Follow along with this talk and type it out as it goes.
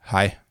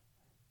Hej.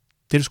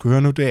 Det, du skulle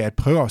høre nu, det er et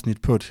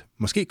prøveafsnit på et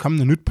måske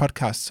kommende nyt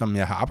podcast, som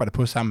jeg har arbejdet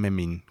på sammen med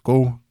min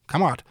gode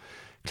kammerat,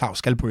 Claus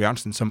Skalbo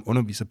Jørgensen, som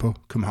underviser på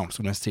Københavns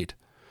Universitet.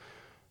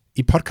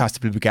 I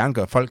podcastet vil vi gerne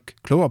gøre folk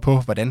klogere på,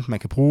 hvordan man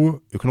kan bruge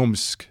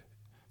økonomisk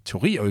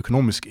teori og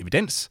økonomisk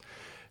evidens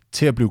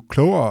til at blive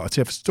klogere og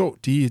til at forstå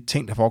de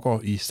ting, der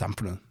foregår i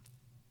samfundet.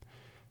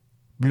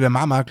 Vi vil være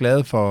meget, meget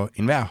glade for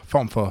enhver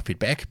form for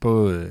feedback,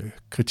 både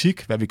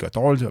kritik, hvad vi gør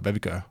dårligt og hvad vi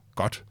gør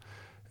godt.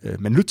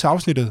 Men lyt til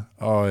afsnittet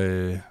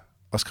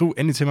og skriv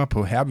endelig til mig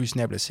på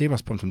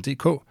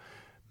herby@cepos.dk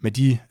med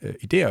de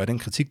idéer og den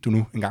kritik, du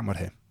nu engang måtte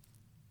have.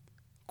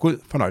 God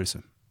fornøjelse.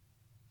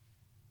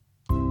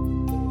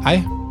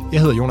 Hej,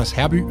 jeg hedder Jonas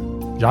Herby.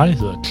 Jeg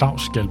hedder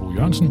Claus Skalbo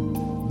Jørgensen.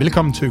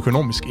 Velkommen til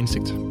Økonomisk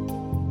Indsigt.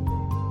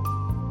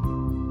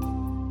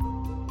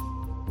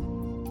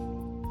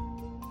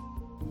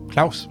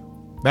 Claus,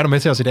 hvad er du med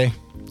til os i dag?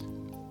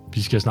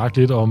 Vi skal snakke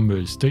lidt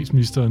om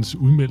statsministerens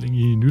udmelding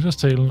i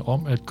nytårstalen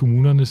om, at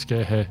kommunerne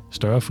skal have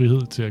større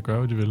frihed til at gøre,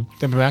 hvad de vil.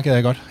 Den bemærkede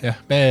jeg godt, ja.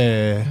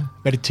 Hvad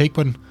er dit take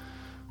på den?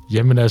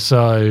 Jamen altså,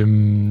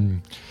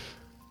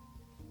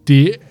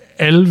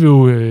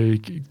 alle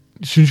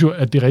synes jo,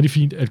 at det er rigtig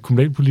fint, at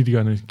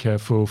kommunalpolitikerne kan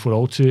få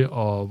lov til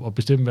at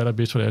bestemme, hvad der er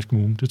bedst for deres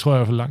kommune. Det tror jeg i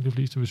hvert fald langt de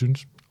fleste vil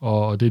synes.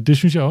 Og det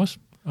synes jeg også.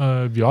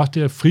 Vi har også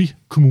det her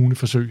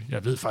frikommuneforsøg.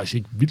 Jeg ved faktisk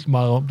ikke vildt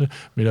meget om det,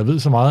 men jeg ved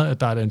så meget, at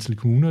der er et antal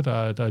kommuner,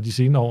 der de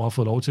senere år har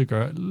fået lov til at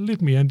gøre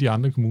lidt mere end de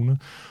andre kommuner,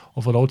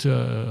 og fået lov til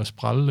at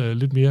sprælle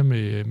lidt mere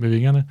med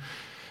vingerne.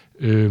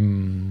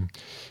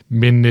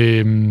 Men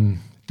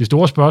det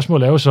store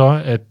spørgsmål er jo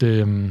så, at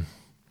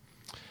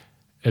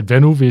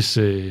hvad nu, hvis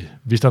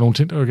der er nogle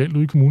ting, der er galt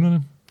ude i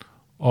kommunerne,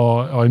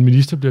 og en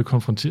minister bliver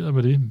konfronteret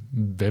med det,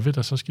 hvad vil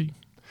der så ske?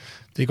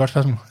 Det er et godt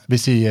spørgsmål.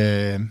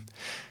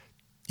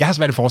 Jeg har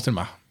svært at forestille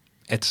mig,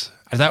 at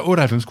der er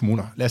 98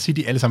 kommuner. Lad os sige, at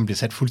de alle sammen bliver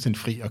sat fuldstændig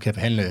fri og kan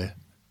behandle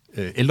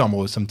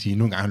ældreområdet, som de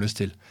nogle gange har lyst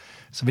til.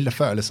 Så vil der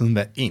før eller siden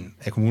være en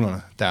af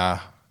kommunerne,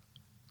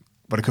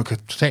 hvor det kører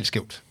totalt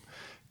skævt.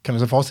 Kan man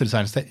så forestille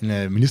sig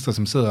en minister,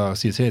 som sidder og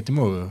siger til, at det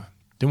må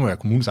være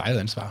kommunens eget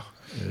ansvar?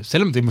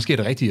 Selvom det måske er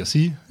det rigtige at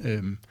sige.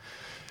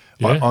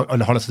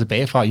 Og holder sig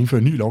tilbage fra at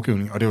indføre ny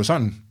lovgivning. Og det er jo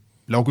sådan,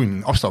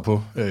 lovgivningen opstår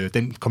på.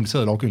 Den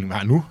komplicerede lovgivning, vi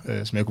har nu,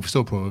 som jeg kunne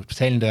forstå på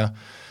talen der,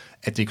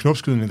 at det er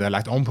knopskydning, der er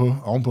lagt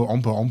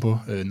ovenpå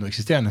noget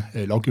eksisterende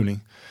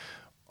lovgivning.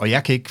 Og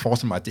jeg kan ikke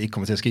forestille mig, at det ikke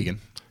kommer til at ske igen.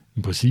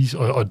 Præcis,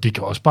 og det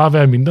kan også bare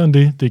være mindre end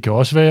det. Det kan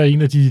også være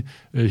en af de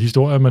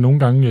historier, man nogle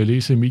gange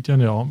læser i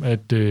medierne om,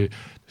 at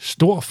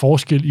stor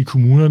forskel i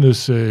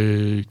kommunernes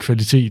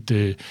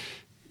kvalitet.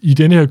 I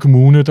denne her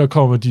kommune, der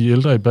kommer de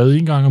ældre i bad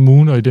en gang om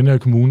ugen, og i denne her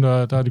kommune,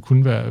 der er det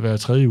kun hver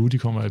tredje uge, de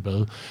kommer i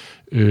bad.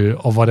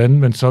 Og hvordan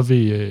man så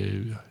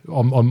vil,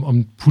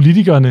 om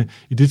politikerne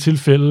i det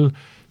tilfælde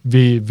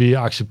vil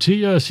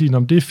acceptere og sige,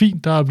 om det er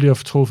fint, der bliver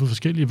truffet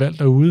forskellige valg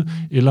derude,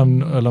 eller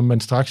om man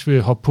straks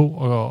vil hoppe på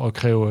og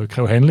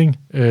kræve handling,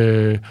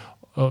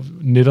 og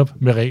netop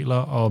med regler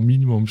og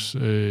minimums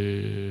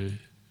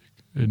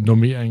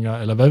normeringer,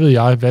 eller hvad ved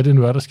jeg, hvad det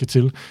nu er, der skal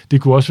til.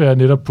 Det kunne også være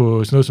netop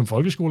på sådan noget som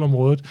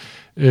folkeskoleområdet,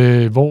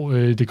 hvor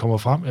det kommer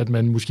frem, at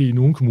man måske i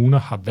nogle kommuner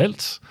har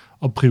valgt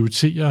at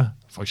prioritere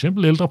for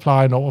eksempel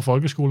ældreplejen over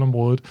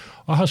folkeskoleområdet,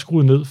 og har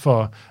skruet ned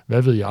for,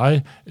 hvad ved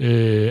jeg,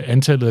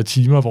 antallet af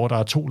timer, hvor der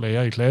er 2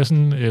 lærere i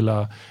klassen,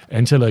 eller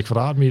antallet af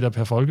kvadratmeter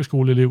per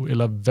folkeskoleelev,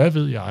 eller hvad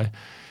ved jeg.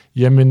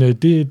 Jamen,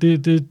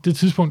 det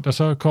tidspunkt, der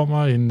så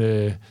kommer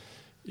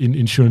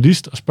en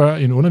journalist og spørger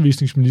en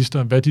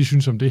undervisningsminister, hvad de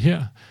synes om det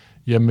her,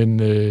 jamen,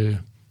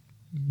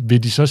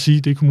 vil de så sige,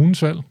 at det er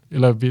kommunens valg,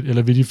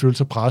 eller vil de føle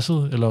sig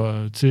presset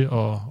eller til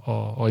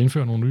at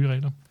indføre nogle nye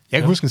regler? Jeg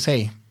kan huske en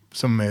sag,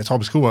 som jeg tror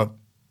beskriver,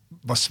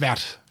 hvor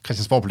svært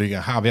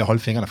Christiansborg-politikere har ved at holde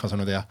fingrene fra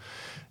sådan noget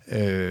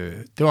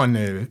der. Det var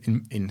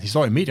en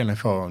historie i medierne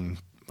for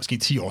måske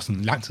 10 år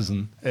siden, lang tid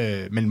siden,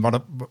 men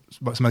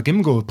som havde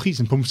gennemgået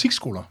prisen på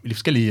musikskoler i de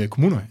forskellige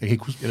kommuner. Jeg kan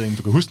ikke huske, jeg ved ikke, om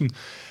du kan huske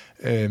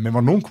den. Men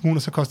hvor nogle kommuner,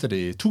 så koster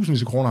det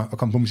tusindvis af kroner at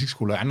komme på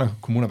musikskoler, og andre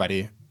kommuner var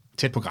det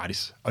tæt på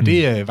gratis. Og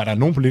det var der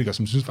nogle politikere,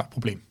 som synes var et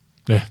problem.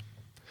 Ja.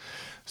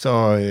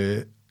 Så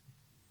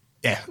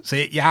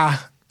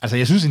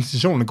jeg synes,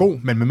 institutionen er god,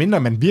 men medmindre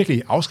man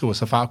virkelig afskriver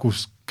sig fra at kunne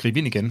gribe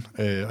ind igen,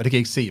 og det kan jeg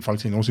ikke se, at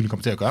Folketinget nogensinde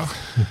kommer til at gøre,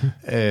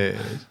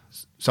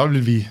 så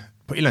vil vi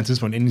på et eller andet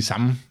tidspunkt ende i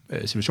samme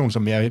situation,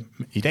 som vi er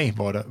i dag,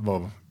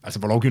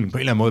 hvor lovgivningen på en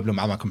eller anden måde bliver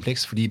meget, meget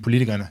kompleks, fordi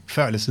politikerne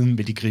før eller siden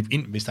vil de gribe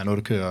ind, hvis der er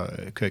noget, der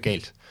kører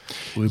galt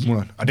ude i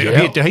kommunerne. Og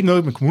det har ikke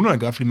noget med kommunerne at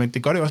gøre, fordi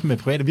det gør det også med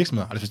private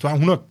virksomheder. Altså hvis du har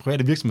 100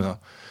 private virksomheder,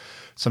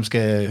 som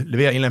skal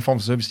levere en eller anden form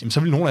for service, jamen, så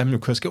vil nogle af dem jo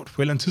køre skævt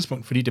på et eller andet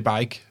tidspunkt, fordi det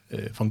bare ikke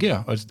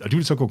fungerer, og de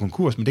vil så gå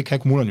konkurs, men det kan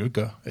kommunerne jo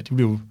ikke gøre. De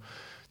vil jo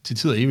til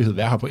tid og evighed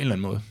være her på en eller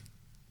anden måde.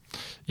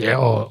 Ja,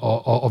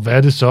 og hvad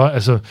er det så?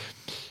 Altså,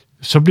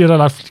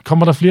 så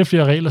kommer der flere og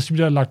flere regler, så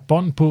bliver der lagt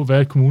bånd på,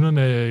 hvad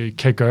kommunerne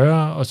kan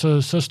gøre, og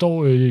så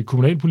står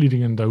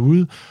kommunalpolitikerne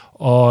derude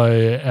og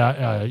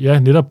er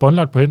netop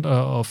båndlagt på hænder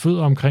og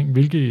fødder omkring,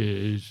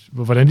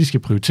 hvordan de skal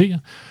prioritere.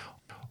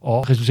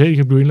 Og resultatet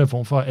kan blive en eller anden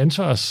form for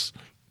ansvars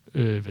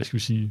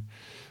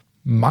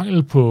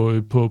mangel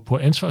på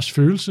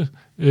ansvarsfølelse,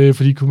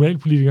 fordi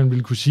kommunalpolitikerne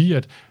ville kunne sige,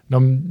 at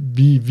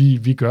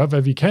vi gør,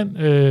 hvad vi kan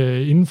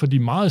inden for de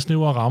meget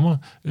snævre rammer,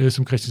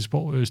 som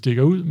Christiansborg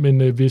stikker ud,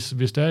 men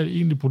hvis der er et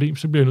egentligt problem,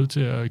 så bliver jeg nødt til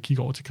at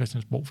kigge over til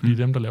Christiansborg, fordi det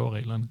er dem, der laver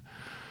reglerne.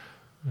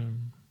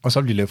 Og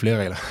så vil de lave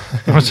flere regler.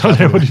 Og så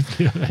laver de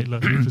flere regler,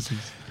 det er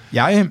præcis.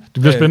 Det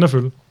bliver spændende at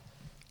følge.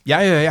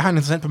 Jeg har en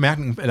interessant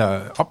bemærkning,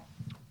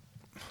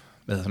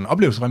 en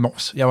oplevelse fra i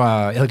morges. Jeg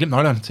havde glemt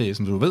nøglerne til,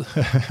 som du ved,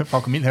 for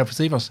at komme ind her på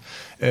Cepos,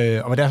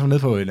 og var derfor nede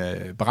på en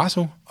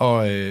Barrasso,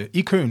 og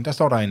i køen, der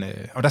står der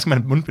og der skal man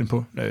have mundbind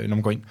på, når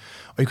man går ind.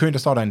 Og i køen, der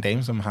står der en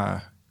dame, som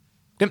har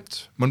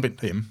glemt mundbind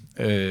derhjemme.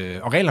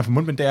 Og reglerne for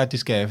mundbind, det er, at de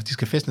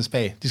skal fæstnes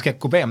bag. De skal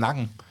gå bag om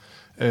nakken,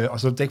 og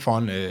så dække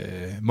foran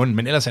munden.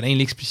 Men ellers er der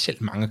egentlig ikke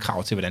specielt mange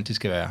krav til, hvordan det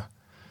skal være.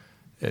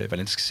 Hvordan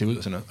det skal se ud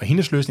og sådan noget. Og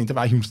hendes løsning, det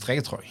var at hive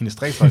hendes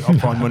strikketøj op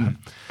foran munden.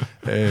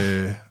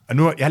 Og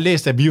nu, jeg har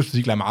læst, at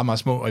viruspartikler er meget, meget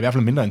små, og i hvert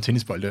fald mindre end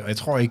tennisbolde, og jeg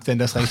tror ikke, den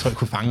der strikketøj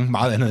kunne fange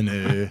meget andet end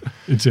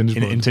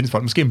en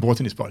tennisbold. Måske en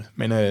bordtennisbold.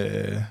 Men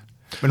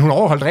hun har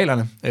overholdt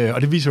reglerne,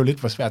 og det viser jo lidt,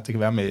 hvor svært det kan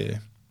være med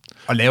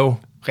at lave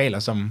regler,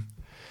 som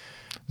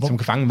kan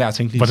fange hver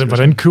tænkelig.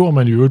 Hvordan køber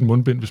man i øvrigt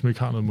mundbind, hvis man ikke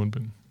har noget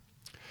mundbind?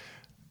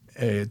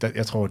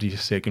 Jeg tror, de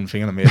ser gennem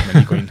fingrene med, at man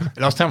lige går ind.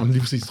 Eller også tager man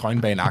lige præcis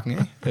trøjen bag nakken,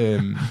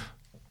 ikke?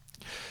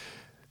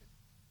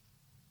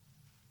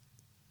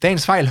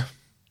 Dagens fejl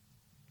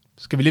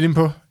skal vi lidt ind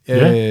på.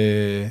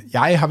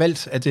 Jeg har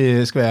valgt, at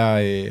det skal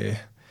være...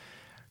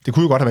 det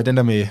kunne jo godt have været den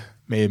der med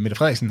Mette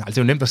Frederiksen. Altså, det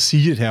er jo nemt at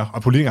sige det her,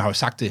 og politikere har jo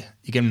sagt det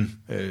igennem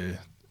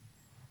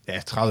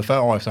 30-40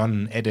 år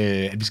efterhånden, at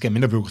vi skal have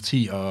mindre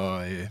byråkrati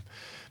og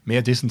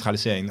mere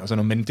decentralisering og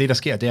sådan noget. Men det, der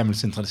sker, det er, at man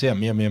centraliserer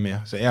mere og mere og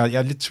mere. Så jeg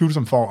er lidt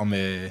tvivlsom for, om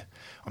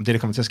det, der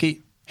kommer til at ske.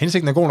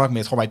 Hensigten er god nok, men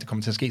jeg tror bare ikke, det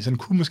kommer til at ske. Så den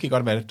kunne måske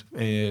godt være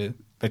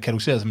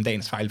kategoriseret som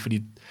dagens fejl,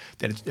 fordi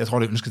jeg tror,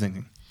 det er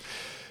ønsketænkning.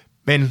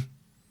 Men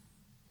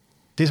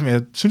det, som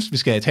jeg synes, vi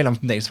skal tale om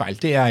den dagens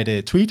fejl, det er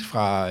et tweet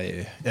fra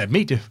et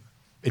medie,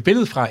 et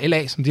billede fra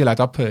LA, som de har lagt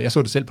op. Jeg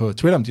så det selv på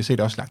Twitter, men de har set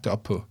det også lagt det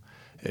op på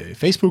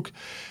Facebook,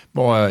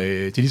 hvor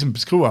de ligesom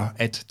beskriver,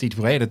 at det er de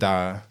private,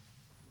 der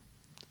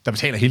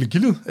betaler hele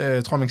gildet,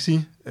 tror man kan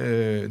sige.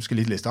 Nu skal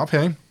jeg lige læse det op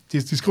her, ikke?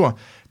 De skriver,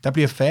 der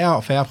bliver færre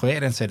og færre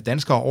privatansatte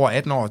danskere over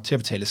 18 år til at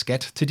betale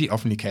skat til de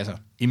offentlige kasser.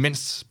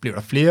 Imens bliver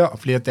der flere og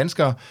flere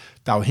danskere,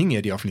 der er afhængige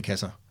af de offentlige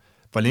kasser.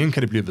 Hvor længe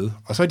kan det blive ved?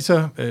 Og så er de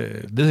så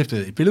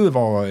vedhæftet et billede,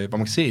 hvor man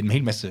kan se en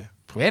hel masse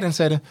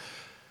privatansatte,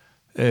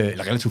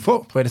 eller relativt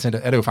få privatansatte,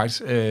 er det jo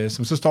faktisk,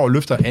 som så står og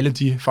løfter alle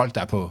de folk,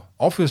 der er på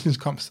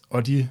overførselsindkomst,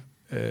 og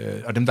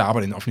dem, der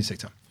arbejder i den offentlige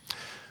sektor.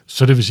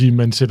 Så det vil sige, at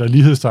man sætter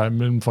lighedstegn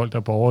mellem folk, der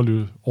er på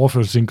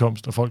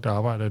overførselsindkomst, og folk, der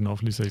arbejder i den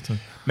offentlige sektor?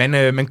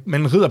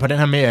 Man rider på den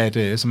her med,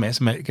 at som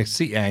man kan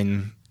se, er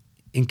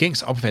en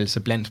gængs opfattelse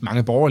blandt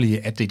mange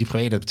borgerlige, at det er de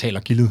private, der betaler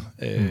gildet.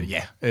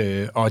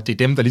 Og det er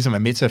dem, der ligesom er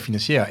med til at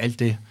finansiere alt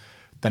det,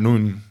 der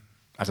nu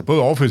altså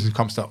både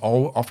overførselsindkomster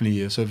og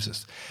offentlige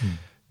services.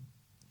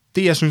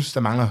 Det, jeg synes, der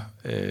mangler,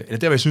 eller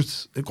der, hvor jeg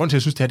synes, grund til, at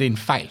jeg synes, det her det er en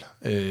fejl,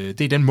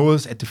 det er den måde,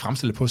 at det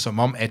fremstiller på, som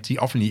om, at de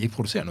offentlige ikke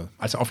producerer noget.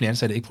 Altså offentlige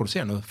ansatte ikke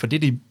producerer noget. For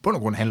det i bund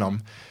og grund handler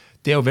om,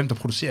 det er jo, hvem der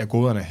producerer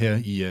goderne her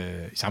i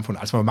samfundet.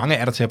 Altså, hvor mange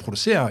er der til at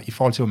producere, i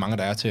forhold til, hvor mange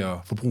der er til at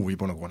forbruge i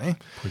bund og grund. Ikke?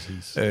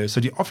 Præcis. Så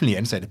de offentlige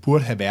ansatte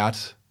burde have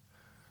været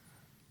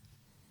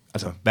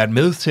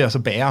med til at så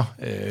bære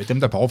dem,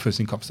 der er på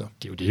overførselsindkomster.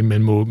 Det er jo det,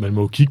 man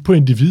må kigge på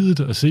individet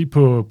og se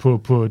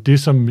på det,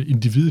 som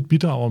individet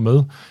bidrager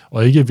med,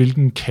 og ikke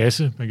hvilken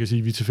kasse, man kan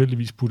sige, vi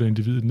tilfældigvis putter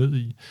individet ned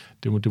i.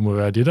 Det må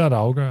være det, der er det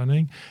afgørende.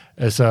 Ikke?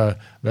 Altså,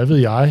 hvad ved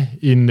jeg,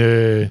 en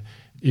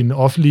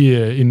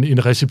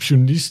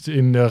receptionist,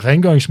 en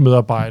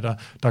rengøringsmedarbejder,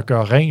 der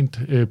gør rent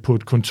på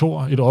et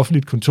kontor, et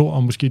offentligt kontor,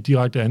 og måske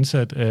direkte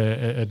ansat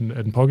af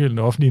den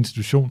pågældende offentlige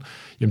institution,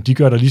 jamen de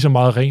gør der lige så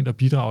meget rent og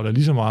bidrager der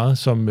lige så meget,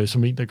 som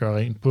en, der gør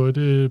rent på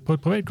et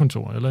privat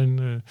kontor, eller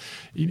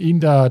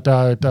en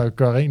der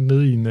gør rent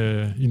nede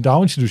i en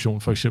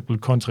daginstitution, for eksempel,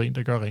 kontra en,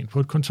 der gør rent på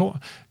et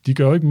kontor. De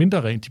gør jo ikke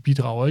mindre rent, de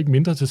bidrager ikke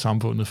mindre til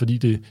samfundet, fordi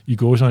det i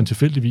går så en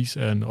tilfældigvis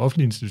er en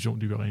offentlig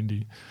institution, de gør rent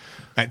i.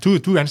 Nej,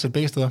 du er ansat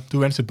begge steder.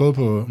 Du er ansat både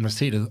på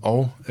universitetet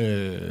og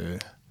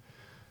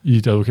i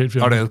et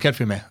advokatfirma. Og et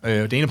advokatfirma.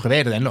 Det ene er privat,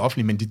 og det andet er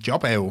offentligt, men dit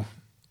job er jo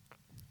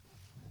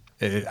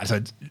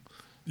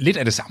lidt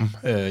af det samme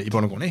i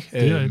bund og grund, ikke?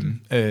 Det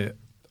er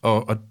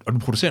og du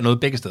producerer noget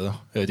begge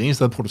steder. Det ene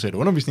sted producerer du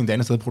undervisning, det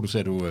andet sted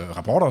producerer du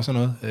rapporter og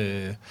sådan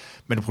noget.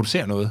 Men du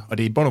producerer noget, og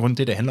det er i bund og grund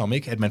det handler om,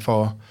 ikke? At man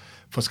får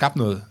skabt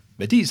noget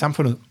værdi i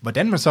samfundet.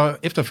 Hvordan man så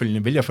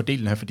efterfølgende vælger at fordele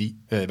den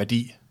her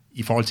værdi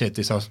i forhold til, at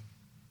det så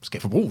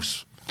skal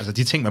forbruges. Altså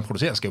de ting, man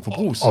producerer, skal jo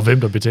forbruges. Og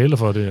hvem der betaler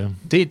for det? Ja.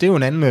 Det er jo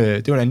en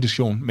anden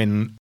diskussion,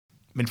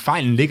 men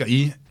fejlen ligger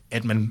i,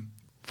 at man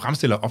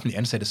fremstiller offentlige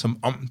ansatte, som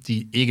om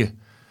de ikke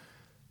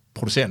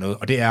producerer noget,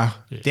 og det er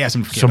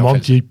simpelthen forkert. Som om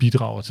de ikke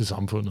bidrager til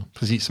samfundet.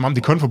 Præcis, som om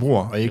de kun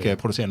forbruger og ikke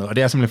producerer noget, og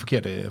det er simpelthen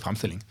forkert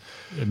fremstilling.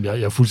 Jamen,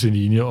 jeg er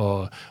fuldstændig enig,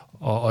 og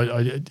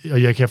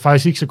jeg kan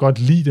faktisk ikke så godt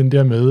lide den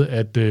der med,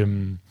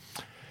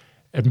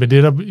 at man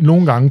netop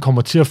nogle gange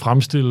kommer til at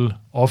fremstille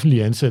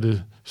offentlige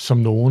ansatte som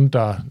nogen,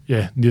 der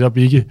netop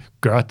ikke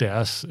gør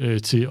deres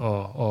til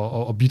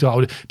at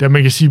bidrage. Der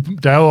man kan sige,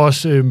 der er jo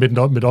også med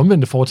det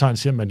omvendte foretegn,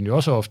 ser man jo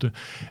også ofte,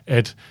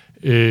 at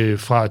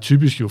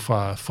typisk jo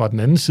fra den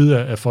anden side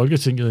af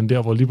Folketinget, end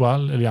der, hvor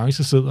Liberal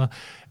Alliance sidder,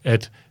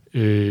 at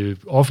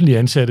offentlige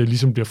ansatte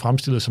ligesom bliver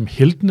fremstillet som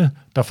heltene,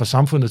 der får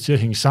samfundet til at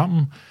hænge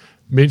sammen,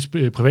 mens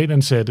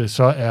privatansatte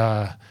så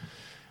er,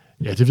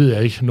 det ved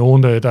jeg ikke,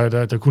 nogen,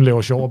 der kun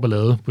laver sjov og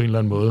ballade på en eller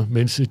anden måde,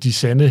 mens de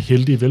sande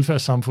helte i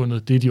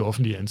velfærdssamfundet, det er de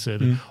offentlige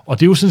ansatte. Mm. Og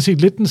det er jo sådan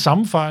set lidt den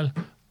samme fejl,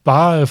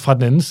 bare fra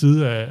den anden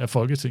side af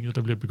Folketinget,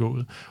 der bliver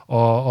begået.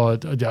 Og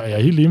jeg er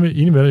helt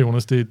enig med dig,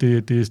 Jonas, det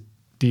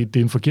er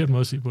en forkert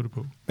måde at se på det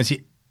på. Man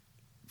siger,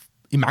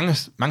 i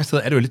mange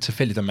steder er det jo lidt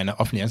tilfældigt, om man er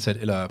offentlig ansat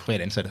eller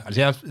privat ansat.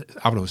 Altså jeg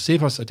arbejder hos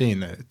Cepos, og det er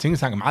en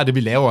tænketank, og meget af det, vi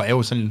laver, er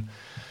jo sådan,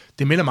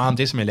 det minder meget om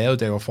det, som jeg lavede,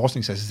 da jeg var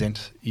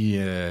forskningsassistent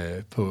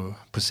på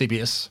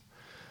CBS,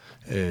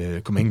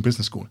 Copenhagen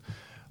Business School.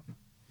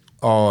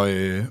 Og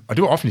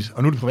det var offentligt,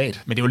 og nu er det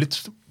privat, men det er jo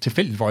lidt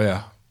tilfældigt, hvor jeg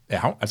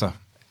er, altså,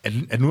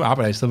 at nu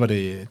arbejder jeg i stedet, hvor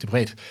det er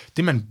privat.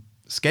 Det, man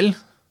skal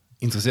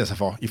interessere sig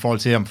for, i forhold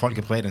til, om folk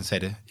er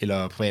privatansatte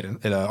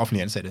eller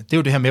offentlige ansatte, det er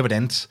jo det her med,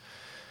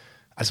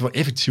 altså, hvor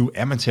effektiv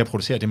er man til at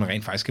producere det, man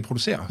rent faktisk skal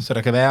producere. Så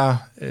der kan være,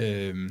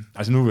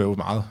 altså nu er jeg jo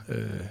meget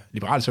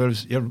liberal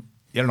service, jeg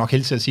vil nok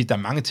helst at sige, at der er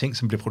mange ting,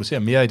 som bliver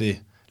produceret mere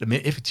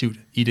effektivt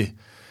i det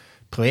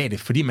private,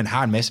 fordi man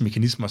har en masse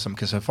mekanismer, som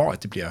kan sørge for,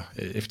 at det bliver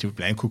effektivt,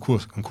 blandt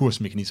andet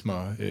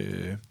konkursmekanismer,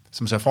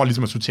 som sørger for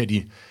ligesom at sortere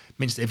de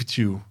mindst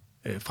effektive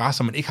fra,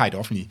 som man ikke har i det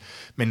offentlige.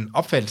 Men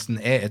opfattelsen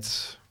af,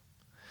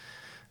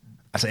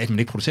 at man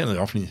ikke producerer noget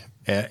i offentligt,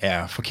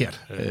 er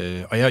forkert.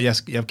 Og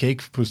jeg kan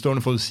ikke på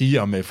stående fod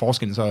sige, om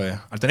forskellen så er...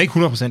 Altså, den er ikke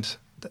 100%.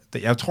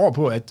 Jeg tror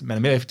på, at man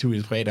er mere effektiv i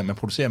det private, at man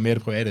producerer mere i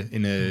det private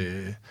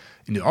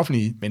end det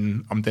offentlige,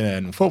 men om den er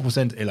nogle få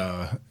procent,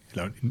 eller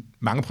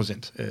mange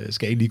procent,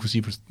 skal jeg ikke lige kunne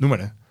sige på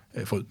nuværende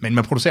fod. Men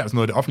man producerer altså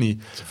noget af det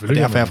offentlige, og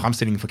derfor er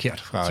fremstillingen forkert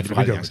fra Liberal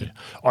Alliance.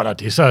 Og når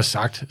det så er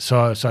sagt,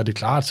 så er det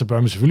klart, så bør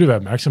man selvfølgelig være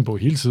opmærksom på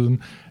hele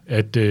tiden,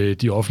 at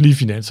de offentlige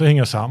finanser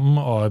hænger sammen,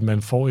 og at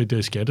man får et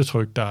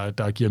skattetryk,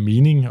 der giver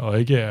mening, og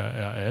ikke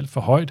er alt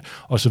for højt,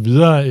 og så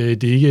videre.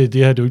 Det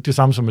er jo ikke det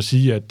samme som at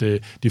sige, at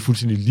det er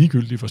fuldstændig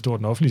ligegyldigt, hvor stor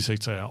den offentlige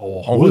sektor er.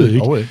 Overhovedet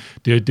ikke.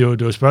 Det er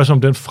jo et spørgsmål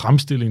om den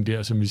fremstilling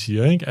der, som vi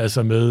siger, ikke?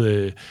 Altså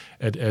med,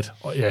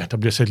 at der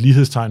bliver sat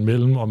lighedstegn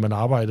mellem, om man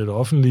arbejder i det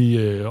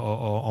offentlige,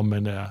 og om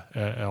man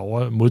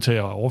er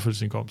modtager af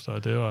overførselsindkomster.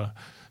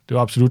 Det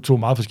var absolut to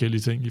meget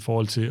forskellige ting i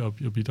forhold til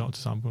at bidrage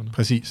til samfundet.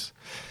 Præcis.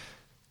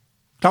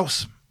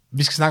 Claus,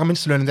 vi skal snakke om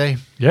mindsteløn i dag.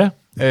 Ja.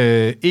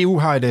 EU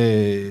har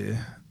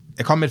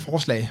er kommet med et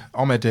forslag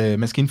om, at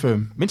man skal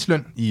indføre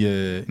mindsteløn i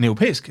en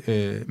europæisk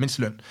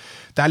mindsteløn.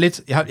 Der er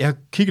lidt, jeg har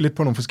kigget lidt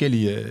på nogle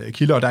forskellige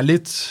kilder, og der er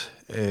lidt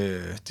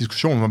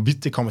diskussion om,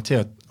 hvorvidt det kommer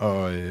til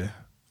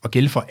at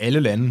gælde for alle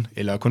lande,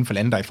 eller kun for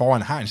lande, der i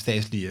forvejen har en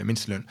statslig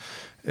mindsteløn.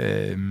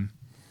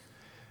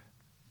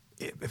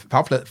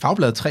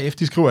 Fagbladet 3F,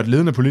 de skriver, at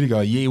ledende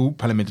politikere i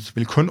EU-parlamentet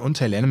vil kun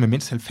undtage lande med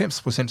mindst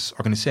 90%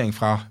 organisering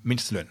fra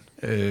mindsteløn.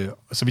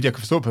 Og så vidt jeg kan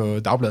forstå på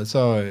Dagbladet,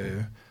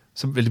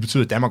 så vil det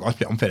betyde, at Danmark også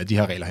bliver omfattet af de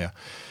her regler her.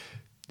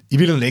 I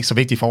virkeligheden er det ikke så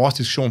vigtigt for vores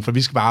diskussion, for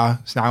vi skal bare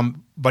snakke om,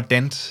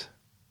 hvordan...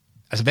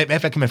 Altså, hvad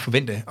kan man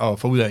forvente at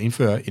få ud af at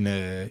indføre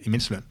en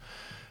mindsteløn?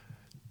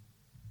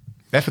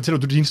 Hvad fortæller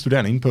du dine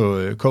studerende inde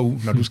på KU,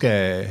 når du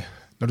skal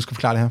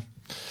forklare det her?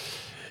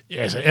 Ja,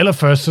 altså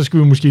allerførst, så skal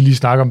vi måske lige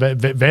snakke om,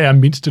 hvad er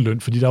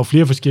mindsteløn? Fordi der er jo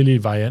flere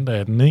forskellige varianter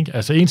af den, ikke?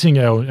 Altså en ting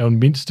er jo en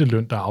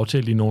mindsteløn, der er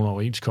aftalt i nogle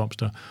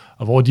overenskomster,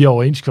 og hvor de her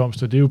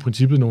overenskomster, det er jo i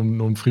princippet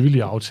nogle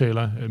frivillige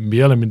aftaler,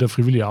 mere eller mindre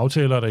frivillige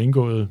aftaler, der er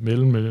indgået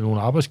mellem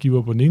nogle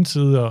arbejdsgiver på den ene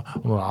side, og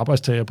nogle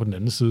arbejdstagere på den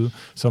anden side,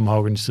 som har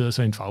organiseret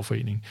sig i en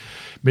fagforening.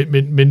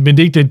 Men det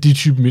er ikke de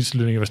type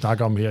mindstelønninger, vi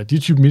snakker om her. De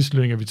type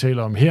mindstelønninger, vi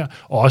taler om her,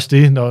 og også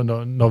det,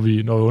 når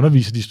vi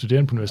underviser de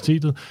studerende på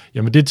universitetet,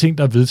 jamen det er ting,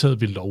 der er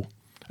vedtaget ved lov.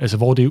 Altså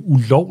hvor det er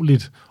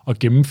ulovligt at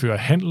gennemføre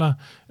handler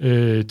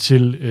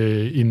til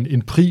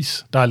en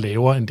pris, der er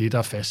lavere end det, der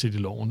er fastsat i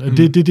loven.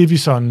 Det er det, vi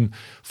sådan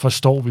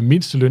forstår ved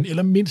mindsteløn,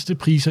 eller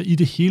mindstepriser i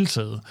det hele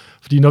taget.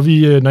 Fordi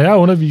når jeg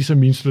underviser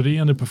mine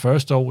studerende på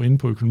første år inde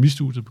på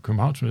økonomistudiet på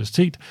Københavns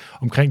Universitet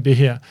omkring det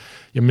her,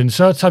 jamen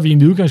så tager vi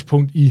en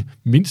udgangspunkt i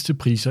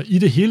mindstepriser i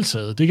det hele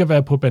taget. Det kan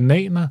være på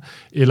bananer,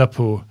 eller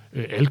på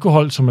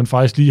alkohol, som man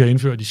faktisk lige har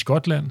indført i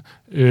Skotland.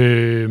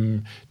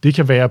 Det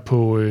kan være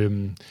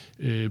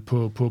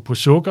på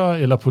sukker,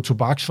 eller på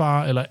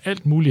tobaksvarer, eller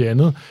alt muligt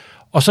andet.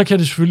 Og så kan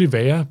det selvfølgelig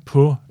være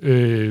på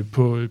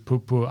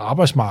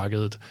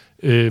arbejdsmarkedet,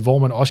 hvor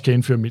man også kan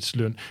indføre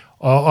mindsteløn.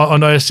 Og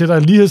når jeg sætter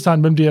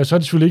lighedstegn mellem det her, så er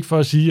det selvfølgelig ikke for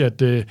at sige, at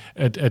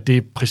det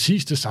er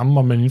præcis det samme,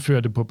 om man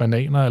indfører det på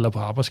bananer eller på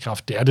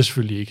arbejdskraft. Det er det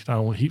selvfølgelig ikke. Der er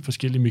nogle helt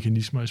forskellige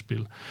mekanismer i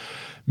spil.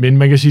 Men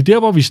man kan sige, der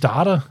hvor vi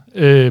starter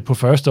på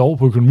første år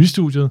på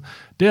økonomistudiet,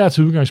 det er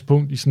til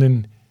udgangspunkt i sådan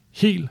en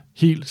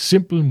helt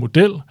simpel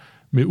model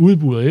med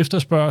udbud og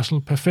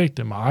efterspørgsel,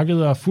 perfekte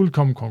markeder,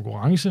 fuldkommen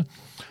konkurrence.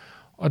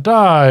 Og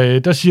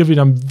der siger vi,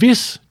 at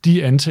hvis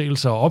de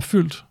antagelser er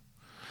opfyldt,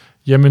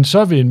 jamen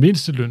så vil en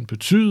mindsteløn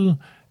betyde,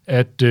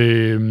 at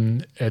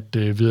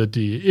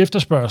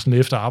efterspørgselen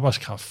efter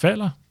arbejdskraft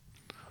falder,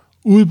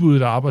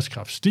 udbuddet af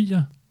arbejdskraft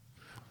stiger,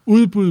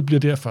 udbuddet bliver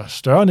derfor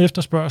større end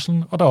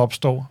efterspørgselen, og der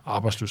opstår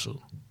arbejdsløshed.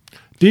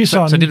 Det er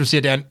sådan, så det du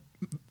siger, det er, at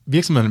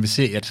virksomhederne vil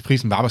se, at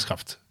prisen på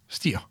arbejdskraft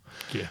stiger.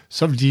 Yeah.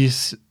 Så vil de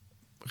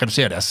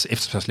reducere deres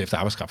efterspørgsel efter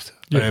arbejdskraft.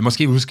 Yeah.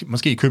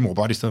 Måske købe en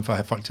robot, i stedet for at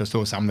have folk til at stå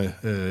og samle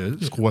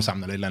skruer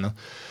sammen eller et eller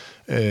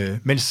andet.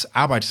 Mens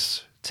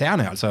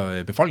arbejdstagerne,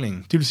 altså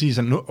befolkningen, de vil sige,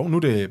 at nu er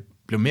det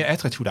blevet mere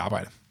attraktivt at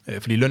arbejde,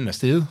 fordi lønnen er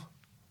steget,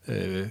 i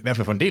hvert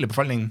fald for en del af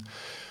befolkningen,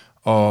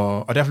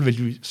 og derfor vil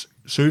de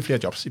søge flere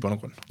jobs i bund og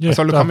grund. Yeah, og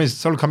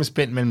så vil komme et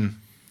spænd mellem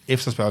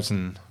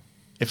efterspørgselen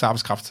efter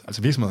arbejdskraft,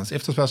 altså virksomhedens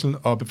efterspørgsel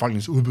og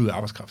befolkningens udbud af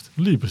arbejdskraft.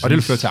 Lige præcis. Og det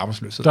vil føre til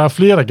arbejdsløshed. Der er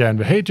flere, der gerne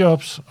vil have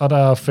jobs, og der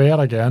er færre,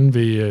 der gerne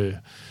vil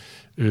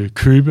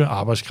købe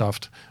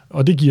arbejdskraft.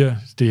 Og det giver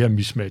det her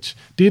mismatch.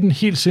 Det er den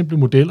helt simple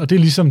model, og det er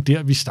ligesom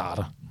der, vi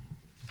starter.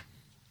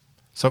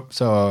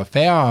 Så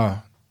færre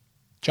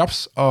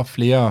jobs og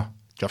flere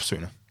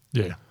jobsøgende. Ja.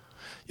 Yeah.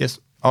 Yes.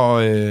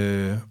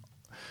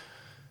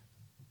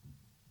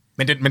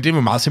 Men det er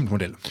en meget simpel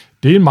model.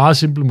 Det er en meget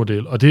simpel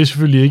model, og det er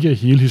selvfølgelig ikke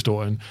hele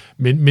historien.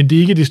 Men det er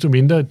ikke desto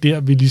mindre der,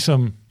 vi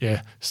ligesom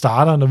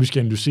starter, når vi skal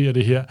analysere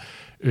det her.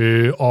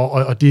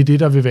 Og det er det,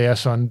 der vil være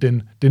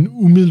sådan den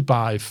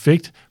umiddelbare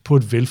effekt på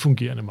et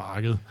velfungerende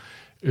marked.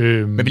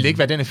 Men vil det ikke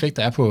være den effekt,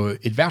 der er på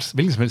et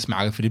hvilket som helst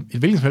marked? Fordi et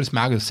hvilket som helst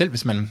marked, selv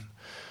hvis man...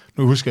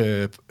 Nu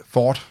husker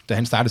Ford, da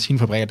han startede sine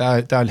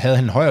fabrikker, der havde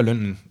han en højere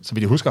løn, så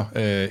vidt jeg husker,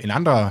 end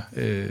andre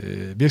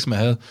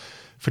virksomheder havde,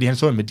 fordi han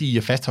så en værdi i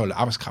at fastholde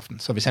arbejdskraften.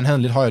 Så hvis han havde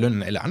en lidt højere løn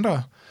end alle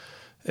andre,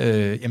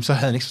 jamen så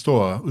havde han ikke så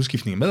stor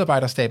udskiftning af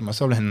medarbejderstaben, og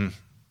så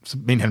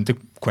mente han, det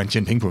kunne han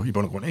tjene penge på i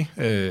bund og grund, ikke?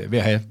 Ved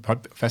at have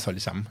fastholdt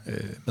de samme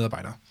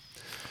medarbejdere.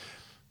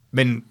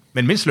 Men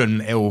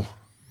mindstelønnen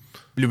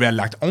vil jo være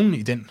lagt oven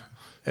i den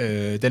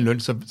løn,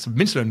 så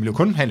mindstelønnen vil jo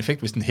kun have en effekt,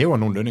 hvis den hæver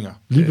nogle lønninger.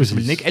 Så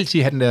vil den ikke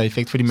altid have den der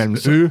effekt, fordi man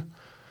vil øge.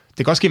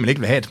 Det kan også ske, at man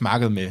ikke vil have et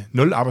marked med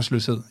 0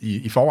 arbejdsløshed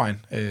i forvejen.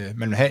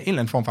 Man vil have en eller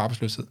anden form for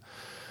arbejdsløshed.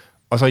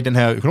 Og så i den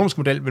her økonomiske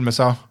model vil man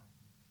så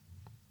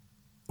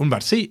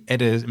umiddelbart se,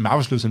 at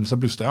arbejdsløsheden så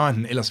bliver større, end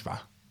den ellers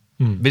var.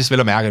 Hvis vel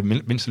at mærke, at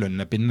mindstelønnen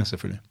er bindende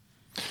selvfølgelig.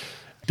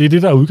 Det er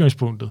det, der er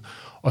udgangspunktet.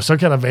 Og så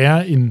kan der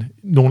være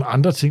nogle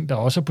andre ting, der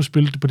også er på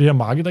spil på det her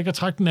marked, der kan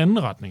trække den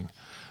anden retning.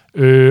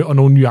 Og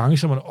nogle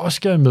nuancer, man også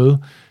skal med,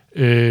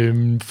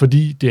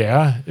 fordi det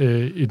er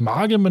et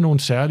marked med nogle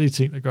særlige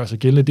ting, der gør sig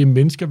gældende. Det er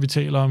mennesker, vi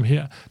taler om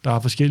her, der har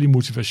forskellige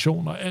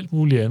motivationer og alt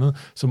muligt andet,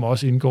 som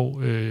også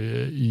indgår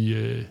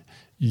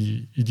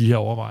i de her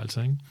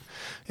overvejelser, ikke?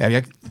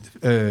 Ja,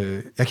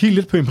 jeg kigger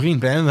lidt på empirien,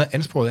 blandt andet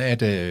ansporet af, at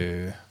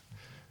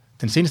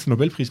den seneste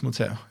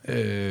Nobelprismodtager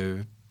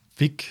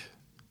i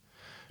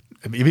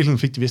virkeligheden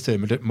fik de viste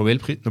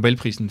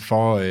Nobelprisen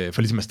for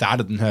ligesom at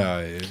starte den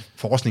her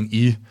forskning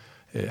i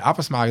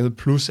arbejdsmarkedet,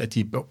 plus at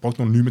de brugte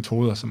nogle nye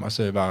metoder, som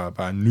også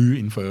var nye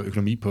inden for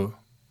økonomi på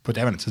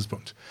daværende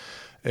tidspunkt.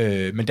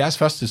 Men deres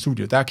første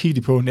studie, der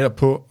kiggede de netop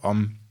på,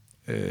 om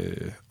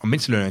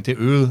mindstelønnen, det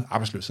øgede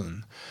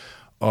arbejdsløsheden.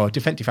 Og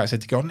det fandt de faktisk,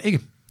 at det gjorde den ikke.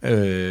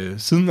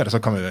 Siden er der så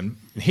kommet en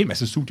hel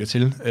masse studier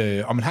til,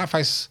 og man har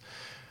faktisk,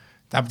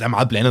 der er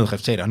meget blandede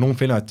resultater. Nogle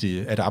finder,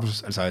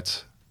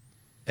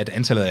 at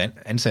antallet af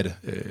ansatte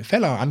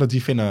falder, og andre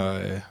de finder,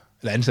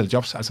 eller antallet af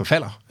jobs altså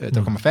falder.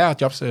 Der kommer færre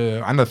jobs,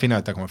 og andre finder,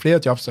 at der kommer flere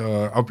jobs,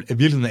 og i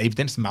virkeligheden er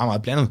evidensen meget,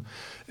 meget blandet.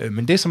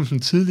 Men det er som den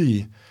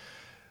tidlige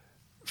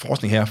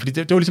forskning her, fordi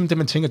det var ligesom det,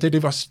 man tænker,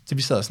 det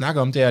vi sad og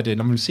snakkede om, det er, at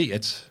når man vil se,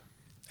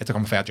 at der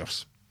kommer færre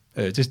jobs.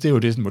 Det er jo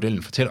det, som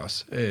modellen fortæller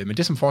os. Men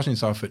det, som forskningen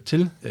så har ført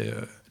til,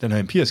 den her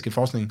empiriske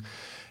forskning,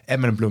 er, at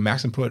man er blevet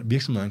opmærksom på, at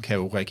virksomheden kan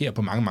jo reagere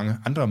på mange, mange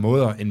andre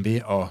måder, end ved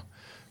at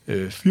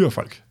fyre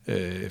folk.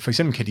 For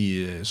eksempel kan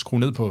de skrue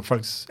ned på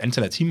folks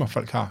antal af timer,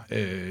 folk har.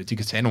 De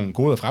kan tage nogle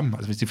goder fra dem.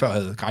 Altså hvis de før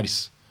havde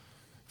gratis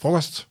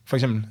frokost, for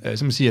eksempel,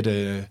 så man siger,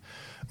 at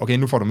okay,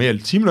 nu får du mere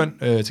timeløn,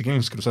 til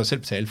gengæld skal du så selv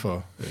betale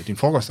for din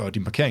frokost og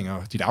din parkering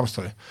og dit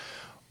arbejdstøj.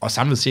 Og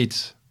samlet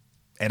set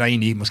er der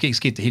egentlig måske ikke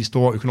sket det helt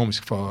store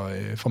økonomisk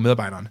for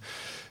medarbejderen.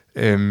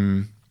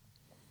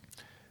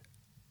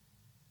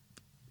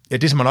 Ja,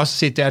 det som man også har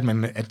set, det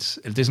er,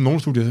 at det som nogle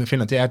studier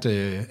finder, det er,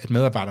 at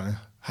medarbejderne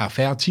har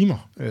færre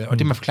timer. Og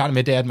det man forklarer det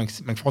med, det er, at man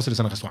kan forestille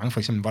sig en restaurant, for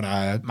eksempel, hvor der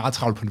er meget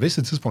travlt på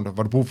visse tidspunkter,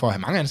 hvor du har brug for at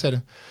have mange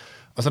ansatte,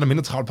 og så er der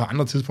mindre travlt på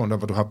andre tidspunkter,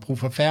 hvor du har brug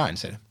for færre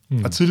ansatte.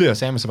 Og tidligere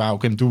sagde man så bare,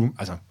 okay,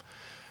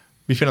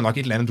 vi finder nok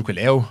et eller andet, du kan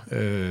lave,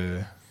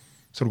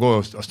 så du går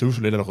og støvsuger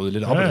lidt eller rydder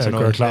lidt op. Ja, eller sådan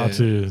noget. Gør klar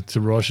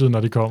til rushet,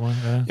 når det kommer.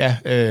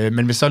 Ja,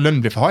 men hvis så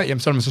lønnen bliver for høj, jamen,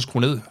 så vil man så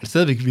skrue ned, og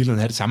stadigvæk i virkeligheden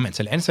have det samme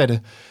antal ansatte,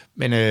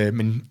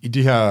 men i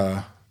de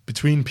her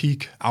between peak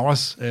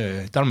hours,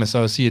 der vil man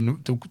så sige, at nu,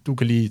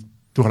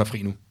 du holder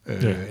fri nu.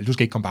 Eller du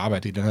skal ikke komme på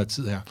arbejde i den her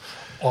tid her.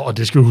 Og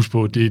det skal du huske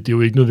på, det er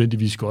jo ikke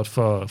nødvendigvis godt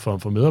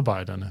for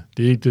medarbejderne.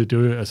 Det er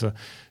jo, altså,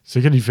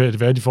 så kan det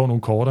være, at de får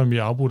nogle kortere,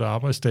 mere afbrudte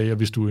arbejdsdage, og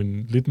hvis du er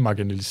en lidt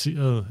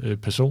marginaliseret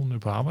person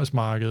på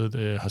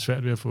arbejdsmarkedet, har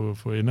svært ved at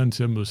få enderne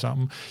til at møde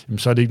sammen, jamen,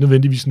 så er det ikke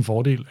nødvendigvis en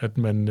fordel, at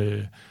man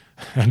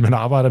at man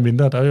arbejder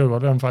mindre. Der er jo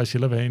godt være, at man faktisk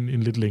hellere vil have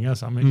en lidt længere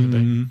sammenhængende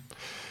dag.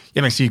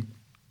 Ja, man kan sige,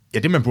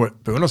 det man burde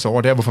beundre sig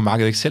over, det er, hvorfor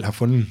markedet ikke selv har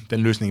fundet den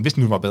løsning, hvis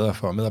den nu var bedre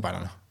for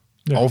medarbejderne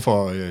og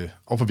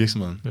for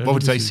virksomheden. Hvorfor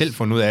de så ikke selv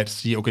fundet ud af at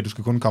sige, okay, du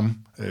skal kun komme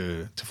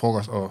til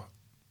frokost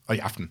og i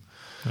aften.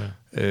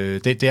 Ja.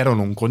 Det er der jo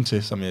nogle grunde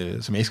til, som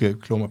jeg ikke skal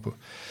kloge mig på.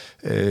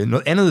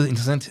 Noget andet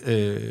interessant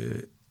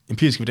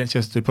empirisk evidens, jeg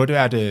har stødt på, det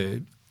er,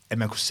 at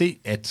man kunne se,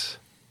 at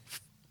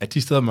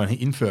de steder, man har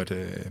indført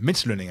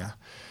mindstelønninger,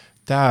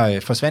 der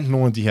forsvandt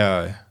nogle af de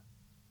her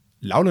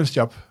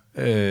lavlønsjob,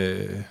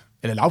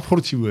 eller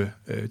lavproduktive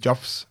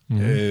jobs,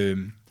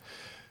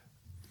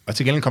 og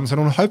til gengæld kom så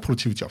nogle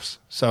højproduktive jobs.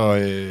 Så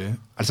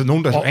altså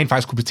nogen, der rent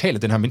faktisk kunne betale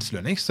den her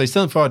mindsteløn, ikke? Så i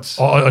stedet for at...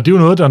 Og det er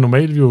jo noget, der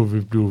normalt jo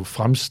vil blive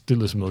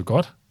fremstillet som noget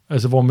godt.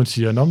 Altså hvor man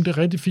siger, nå, men det er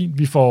rigtig fint,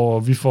 vi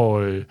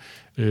får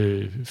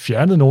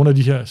fjernet nogle af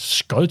de her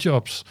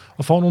skodjobs,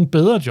 og får nogle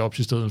bedre jobs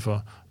i stedet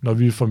for, når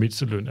vi får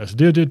mindsteløn. Altså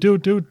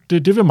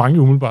det vil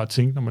mange umiddelbart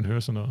tænke, når man hører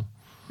sådan noget.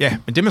 Ja,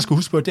 men det man skal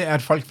huske på, det er,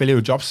 at folk vælger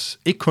jo jobs,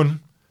 ikke kun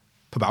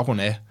på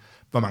baggrund af,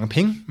 hvor mange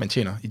penge man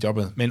tjener i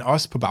jobbet, men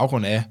også på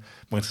baggrund af,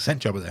 hvor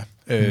interessant jobbet er.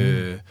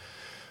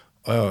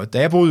 Og da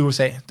jeg boede i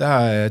USA,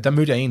 der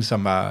mødte jeg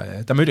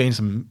en,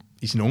 som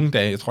i sine unge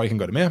dage, jeg tror ikke, han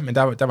gør det mere, men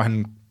der var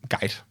han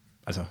guide,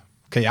 altså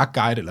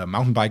kajakguide, eller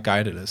mountainbike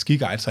guide, eller ski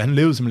guide, så han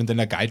levede simpelthen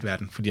den der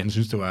guide-verden, fordi han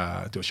syntes, det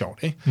var sjovt,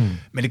 ikke?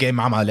 Men det gav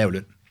meget, meget lav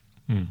løn.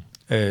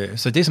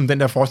 Så det, som den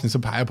der forskning så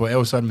peger på, er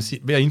jo så, at man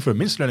siger, ved at indføre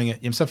mindstelønninger,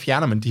 jamen så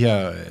fjerner man de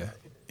her,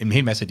 en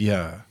hel masse af de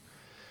her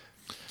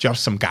jobs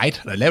som guide,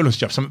 eller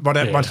lavlønsjobs,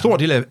 hvor en stor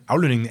del af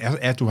aflønningen er,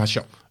 at du har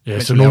sjov. Ja,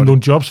 så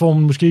nogle jobs, hvor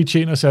man måske ikke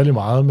tjener særlig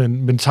meget,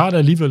 men tager det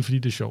alligevel, fordi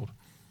det er sjovt.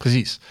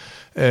 Præcis.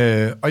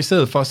 Og i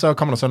stedet for, så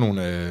kommer der så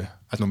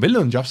nogle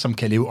velledende jobs, som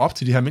kan leve op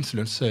til de her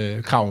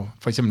mindstelønskrav,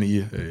 for eksempel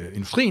i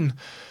industrien.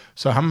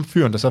 Så ham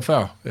fyren, der så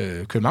før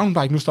kørte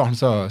mountainbike, nu står han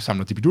så og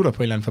samler dibidutter på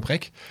en eller anden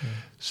fabrik,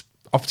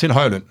 og til en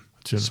højere løn.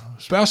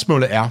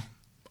 Spørgsmålet er,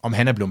 om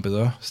han er blevet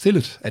bedre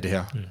stillet af det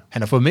her. Ja.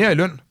 Han har fået mere i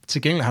løn,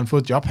 til gengæld har han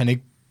fået et job, han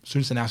ikke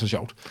synes, den er så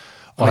sjovt.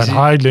 Og han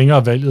har ikke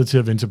længere valget til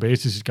at vende tilbage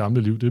til sit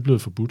gamle liv. Det er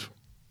blevet forbudt.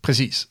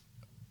 Præcis.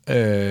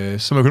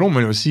 Som økonom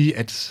vil jeg sige,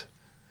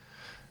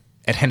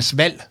 at hans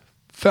valg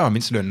før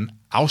mindstelønnen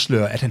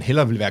afslører, at han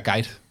hellere vil være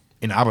guide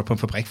end arbejde på en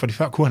fabrik. Fordi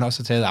før kunne han også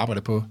have taget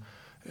arbejde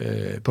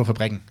på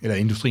fabrikken, eller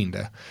industrien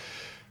der.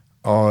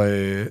 Og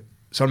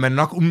så vil man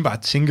nok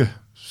umiddelbart tænke,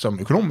 som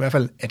økonom i hvert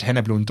fald, at han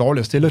er blevet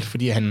dårligere stillet,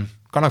 fordi han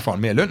godt nok får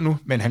en mere løn nu,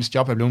 men hans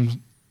job er blevet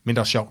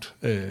mindre sjovt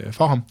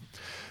for ham.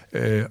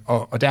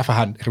 Og derfor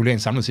har reguleringen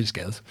samlet set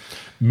skadet.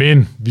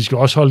 Men vi skal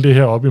også holde det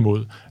her op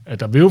imod, at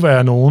der vil jo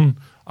være nogle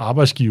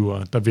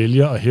arbejdsgivere, der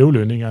vælger at hæve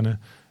lønningerne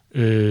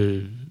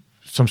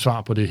som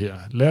svar på det her.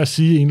 Lad os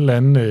sige en eller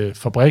anden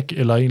fabrik,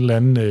 eller en eller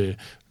anden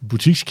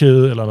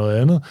butikskæde, eller noget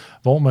andet,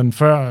 hvor man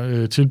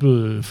før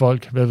tilbød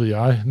folk, hvad ved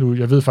jeg, nu,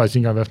 jeg ved faktisk ikke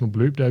engang, hvad for nogle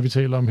beløb det er, vi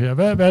taler om her.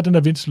 Hvad er den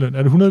der mindsteløn? Er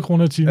det 100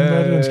 kroner i timen? Hvad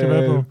er det, den skal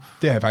være på?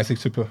 Det har jeg faktisk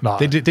ikke søgt på.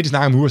 Det, de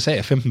snakker om USA,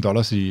 er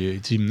 $15 i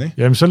timen, ikke?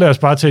 Jamen, så lad os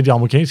bare tage de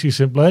amerikanske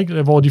eksempler,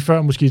 ikke? Hvor de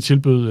før måske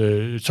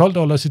tilbød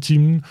 $12 i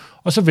timen,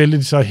 og så vælger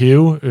de så at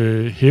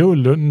hæve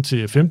lønnen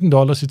til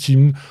 $15 i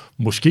timen,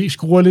 måske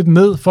skruer lidt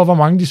ned for, hvor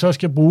mange de så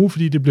skal bruge,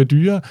 fordi det bliver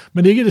dyrere,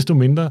 men ikke desto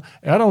mindre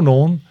er der jo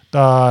nogen,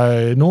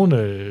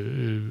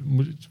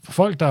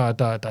 folk,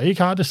 der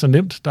ikke har det så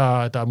nemt,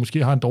 der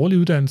måske har en dårlig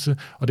uddannelse,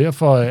 og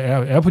derfor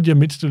er på de her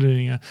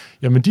mindstelønninger,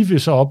 jamen de vil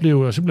så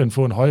opleve at simpelthen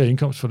få en højere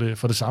indkomst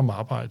for det samme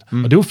arbejde.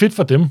 Og det er jo fedt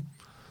for dem.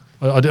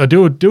 Og det er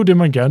jo det,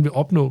 man gerne vil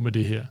opnå med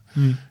det her.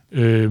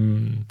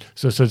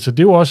 Så det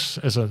er jo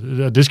også, altså,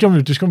 det skal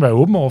man være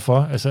åben over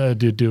for. Altså,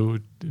 det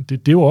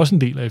er jo også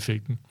en del af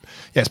effekten.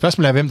 Ja,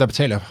 spørgsmålet er, hvem der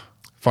betaler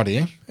for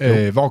det,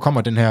 ikke? Hvor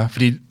kommer den her?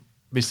 Fordi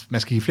hvis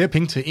man skal give flere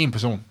penge til en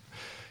person,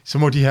 så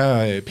må de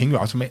her penge jo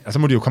automatisk, så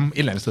må de jo komme et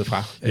eller andet sted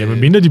fra. Ja, men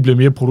mindre de bliver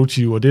mere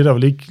produktive, og det er der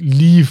vel ikke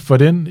lige for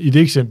den, i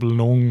det eksempel,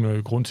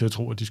 nogen grund til at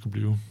tro, at de skulle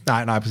blive.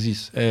 Nej,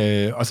 præcis.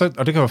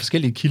 Og det kan være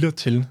forskellige kilder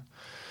til,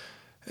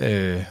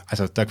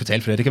 altså der kan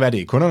betale for det. Det kan være,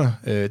 det er kunderne,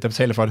 der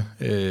betaler for det,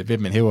 ved at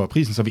man hæver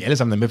prisen, så vi alle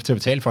sammen er med til at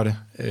betale for det.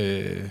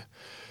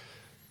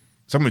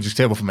 Så kan man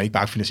diskutere, hvorfor man ikke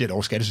bare finansierer det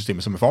over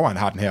skattesystemet, som i forvejen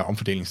har den her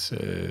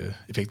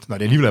omfordelingseffekt, når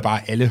det alligevel er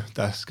bare alle,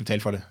 der skal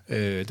betale for det.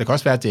 Der kan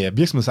også være, at det er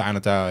virksomhedsejerne,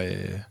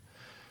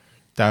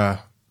 der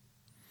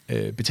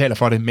betaler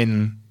for det,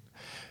 men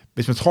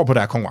hvis man tror på, at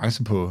der er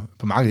konkurrence på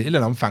markedet i et eller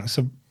andet omfang,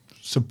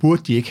 så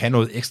burde de ikke have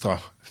noget ekstra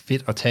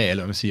fedt at tage,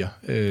 eller hvad man siger.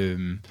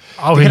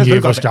 Afhængig af,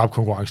 hvor skarp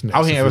konkurrencen er.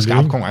 Afhængig af, hvor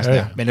skarp konkurrencen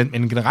er.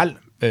 Men generelt,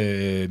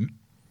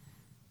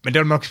 men det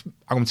vil nok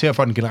argumentere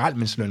for, at den generelle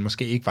mindsteløn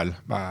måske ikke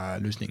var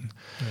løsningen.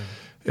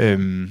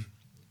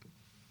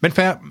 Men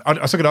fair,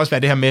 og så kan det også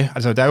være det her med,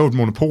 altså der er jo et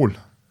monopol.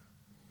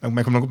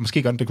 Man kunne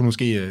måske godt, det kunne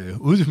måske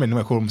uddybe, men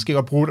man kunne måske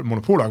godt bruge et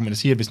monopolargument og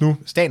sige, at hvis nu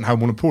staten har jo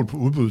monopol på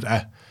udbuddet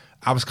af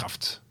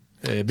arbejdskraft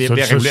ved at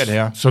regulere det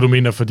her. Så du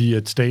mener, fordi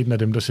at staten er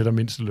dem, der sætter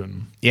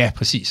mindstelønnen? Ja,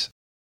 præcis.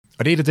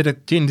 Og det er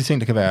en af de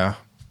ting, der kan være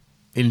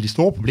en af de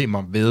store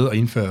problemer ved at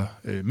indføre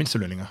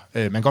mindstelønninger.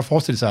 Man kan godt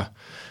forestille sig,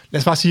 lad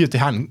os bare sige, at det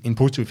har en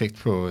positiv effekt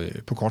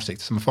på kort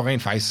sigt, så man får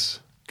rent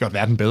faktisk gjort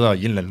verden bedre i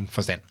en eller anden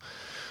forstand.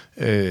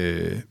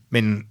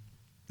 Men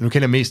nu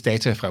kender jeg mest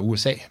data fra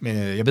USA, men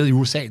jeg ved, i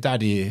USA, der er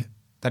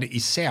det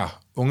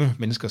især unge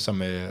mennesker,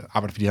 som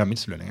arbejder for de her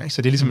mindstelønninger. Ikke?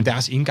 Så det er ligesom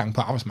deres indgang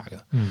på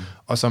arbejdsmarkedet.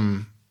 Og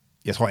som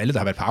jeg tror, alle, der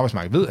har været på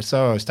arbejdsmarkedet, ved, at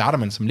så starter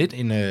man som lidt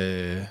en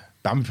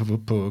bambi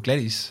på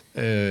glatis.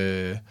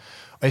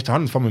 Og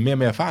efterhånden får man mere og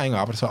mere erfaring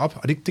og arbejder sig op.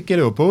 Og det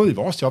gælder jo både i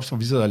vores jobs, hvor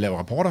vi sidder og laver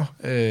rapporter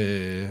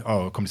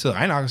og komplicerede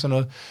regneark og sådan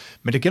noget.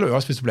 Men det gælder jo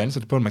også, hvis du bliver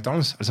ansat på en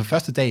McDonald's. Altså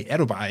første dag er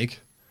du bare ikke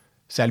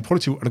særlig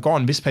produktiv, og der går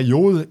en vis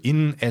periode,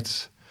 inden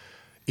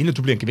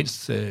du bliver en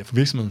gevinst for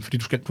virksomheden, fordi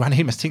du har en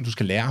hel masse ting, du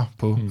skal lære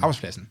på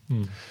arbejdspladsen.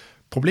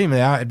 Problemet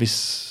er, at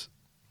hvis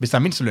der er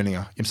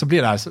mindstelønninger, jamen,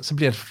 så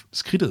bliver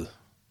skridtet,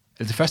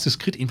 altså det første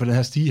skridt ind på den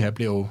her stige her,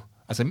 bliver jo,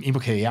 altså ind på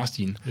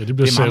karrierestigen, det er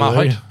meget, meget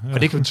højt,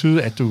 og det kan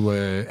betyde, at du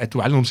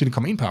aldrig nogensinde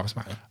kommer ind på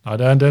arbejdsmarkedet. Nej,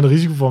 der er en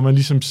risiko for, at man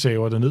ligesom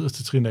saver det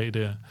nederste trin af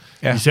der.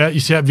 Ja.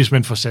 Især hvis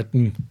man får sat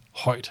den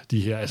højt, de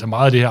her. Altså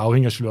meget af det her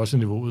afhænger selvfølgelig også af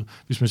niveauet.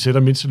 Hvis man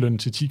sætter mindstelønnen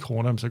til 10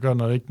 kroner, så gør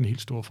den ikke en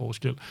helt stor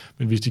forskel.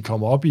 Men hvis de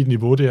kommer op i et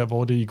niveau der,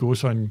 hvor det i går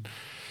sådan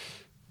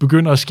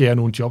begynder at skære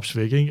nogle jobs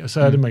væk, ikke? Og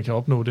så er det, man kan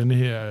opnå denne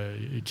her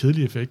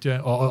kedelige effekt. Ja.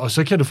 Og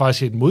så kan du faktisk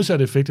se et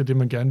modsat effekt af det,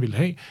 man gerne vil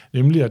have,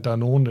 nemlig at der er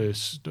nogle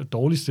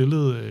dårligt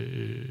stillede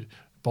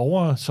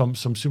borgere, som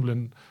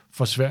simpelthen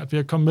får svært ved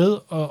at komme med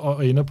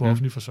og ender på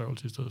offentlig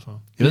forsørgelse i stedet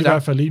for. Det er i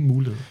hvert fald en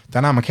mulighed. Der er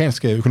en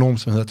amerikansk økonom,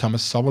 som hedder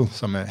Thomas Sowell,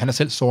 som han er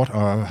selv sort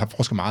og har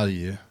forsket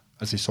meget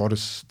i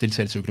sortes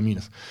deltagelse i økonomien.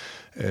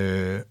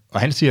 Og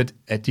han siger,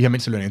 at de her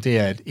mindstelønninger, det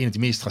er en af de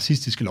mest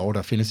racistiske love,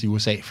 der findes i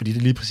USA, fordi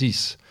det lige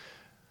præcis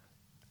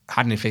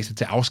har den effekt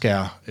til at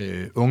afskære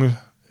unge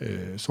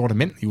sorte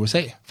mænd i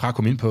USA fra at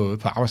komme ind på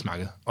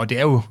arbejdsmarkedet. Og det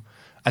er jo,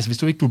 altså hvis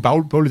du ikke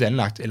er bogligt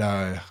anlagt,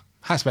 eller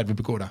har svært ved at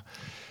begå dig,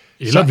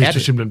 eller hvis du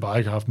simpelthen bare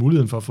ikke har haft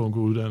muligheden for at få en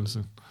god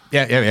uddannelse.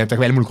 Ja, der kan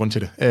være alle mulige grunde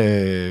til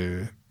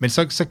det. Men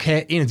så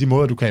kan en af de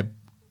måder, du kan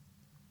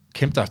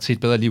kæmpe dig til et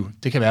bedre liv,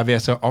 det kan være ved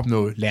at så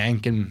opnå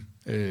læring gennem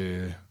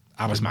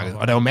arbejdsmarkedet.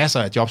 Og der er jo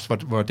masser af jobs,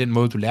 hvor den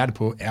måde, du lærer det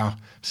på, er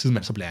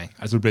sidemansoplæring.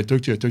 Altså du bliver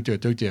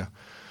dygtigere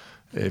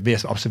ved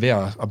at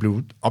observere og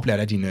blive oplært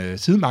af dine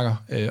sidemarker.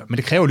 Men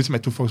det kræver ligesom,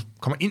 at du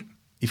kommer ind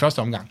i første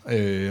omgang.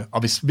 Og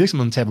hvis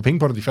virksomheden tager penge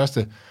på dig de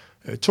første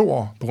 2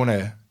 år på grund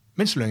af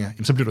mindstelønninger,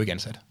 så bliver du ikke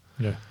ansat.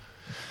 Ja.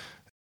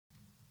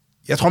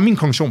 Jeg tror, min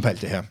konklusion på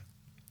alt det her,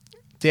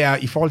 det er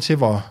i forhold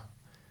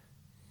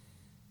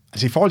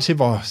til,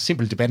 hvor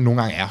simpel debatten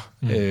nogle gange er.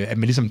 At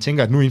man ligesom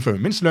tænker, at nu indfører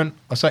vi mindsteløn,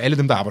 og så alle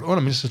dem, der arbejder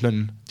under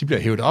mindstelønnen, de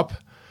bliver hævet op,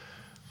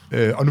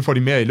 og nu får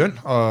de mere i løn,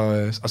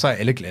 og så er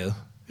alle glade.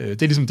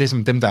 Det er ligesom det,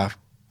 som dem, der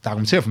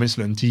argumenterer for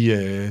mindstelønnen,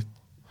 de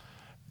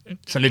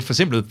så lidt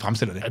forsimplet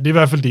fremstiller det. Ja, det er i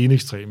hvert fald det ene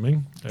ekstrem,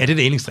 ikke? Ja, det er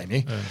det ene ekstrem,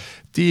 ikke?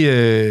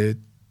 Ja.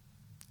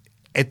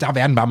 At der er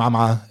verden bare meget,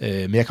 meget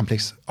mere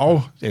kompleks.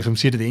 Og jeg som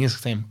siger, det er det ene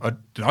ekstrem. Og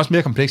det er også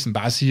mere kompleks end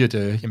bare at sige, at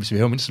jamen, hvis vi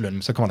hæver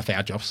mindstelønnen, så kommer der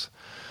færre jobs.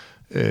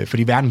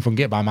 Fordi verden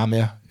fungerer bare meget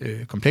mere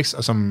kompleks.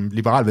 Og som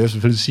liberal vil jeg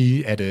selvfølgelig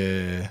sige, at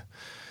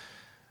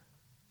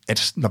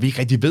når vi ikke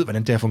rigtig ved,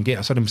 hvordan det her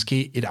fungerer, så er det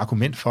måske et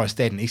argument for, at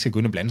staten ikke skal gå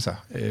ind og blande sig.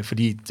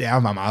 Fordi det er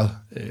meget, meget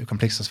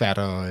komplekst og svært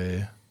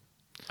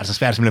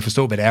svært simpelthen at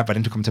forstå, hvad det er,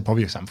 hvordan det kommer til at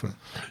påvirke samfundet.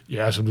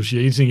 Ja, som du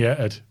siger, en ting er,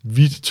 at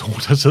vi to,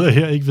 der sidder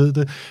her, ikke ved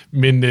det,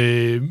 men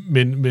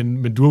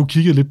du har jo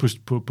kigget lidt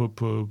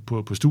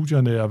på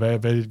studierne, og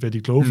hvad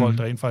de kloge folk,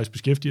 der faktisk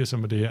beskæftiger sig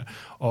med det her,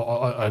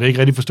 og er det ikke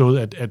rigtig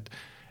forstået, at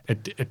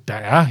der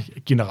er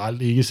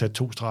generelt ikke sat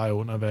 2 streger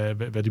under,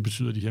 hvad det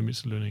betyder, de her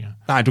mindstelønninger?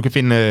 Nej, du kan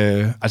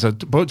finde,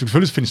 du kan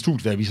selvfølgelig finde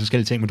studier, der viser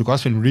forskellige ting, men du kan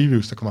også finde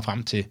reviews, der kommer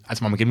frem til,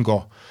 hvor man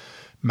gennemgår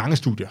mange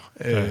studier,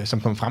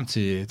 som kommer frem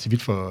til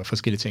vidt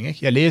forskellige ting.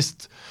 Ikke?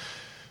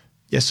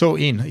 Jeg så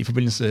en i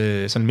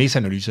forbindelse sådan en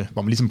meta-analyse,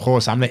 hvor man ligesom prøver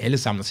at samle alle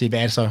sammen og se, hvad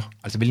er det så,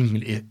 altså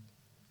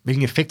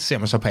hvilken effekt ser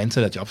man så på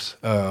antallet af jobs.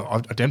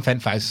 Og den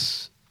fandt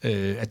faktisk,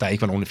 at der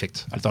ikke var nogen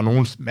effekt. Altså der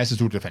var masse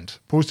studier, der fandt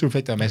positive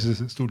effekter, og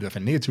masse studier, der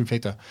fandt negative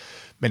effekter,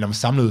 men når man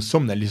samlede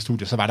summen af alle de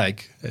studier, så var der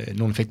ikke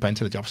nogen effekt på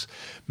antallet af jobs.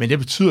 Men det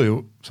betyder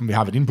jo, som vi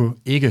har været inde på,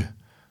 ikke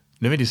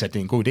nødvendigvis, at det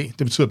er en god idé. Det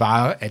betyder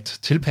bare, at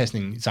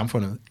tilpasningen i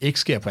samfundet ikke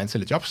sker på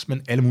antallet af jobs,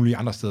 men alle mulige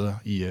andre steder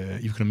i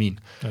økonomien.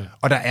 Ja.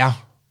 Og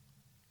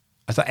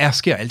der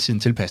sker altid en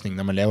tilpasning,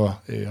 når man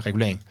laver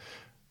regulering.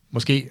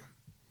 Måske,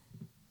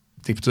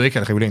 det betyder ikke,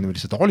 at reguleringen er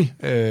så dårlig,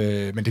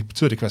 men det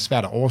betyder, at det kan være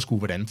svært at overskue,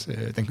 hvordan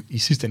den i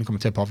sidste ende kommer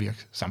til at påvirke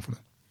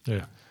samfundet. Ja.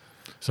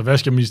 Så hvad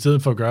skal man i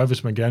stedet for at gøre,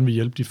 hvis man gerne vil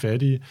hjælpe de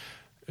fattige?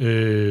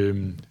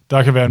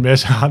 Der kan være en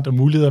masse andre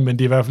muligheder, men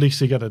det er i hvert fald ikke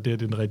sikkert, at det er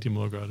den rigtige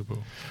måde at gøre det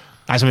på.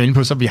 Nej, som jeg er inde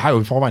på, så vi har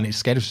jo i forvejen et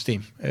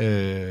skattesystem.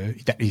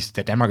 I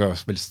Danmark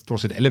er vel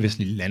stort set alle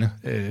vestlige lande,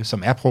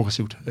 som er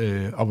progressivt,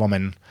 og hvor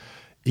man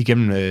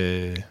igennem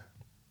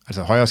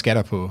højere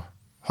skatter på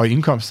høje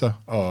indkomster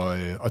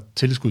og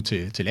tilskud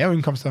til lave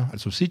indkomster,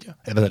 altså subsidier,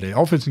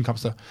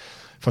 overførselsindkomster,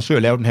 forsøger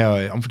at lave den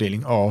her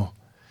omfordeling. Og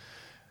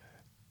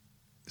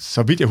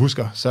så vidt jeg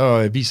husker,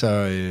 så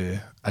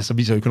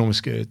viser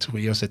økonomisk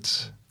teori også,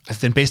 at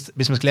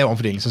hvis man skal lave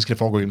omfordeling, så skal det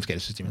foregå gennem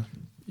skattesystemet.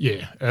 Ja,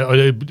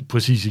 og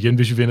præcis igen,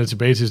 hvis vi vender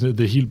tilbage til sådan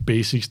the helt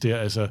basics der,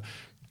 altså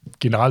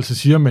generelt så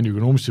siger man i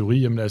økonomisk teori,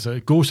 jamen altså,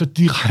 gå så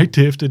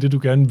direkte efter det, du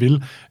gerne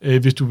vil.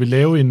 Hvis du vil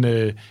lave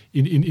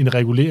en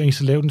regulering,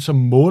 så lav den så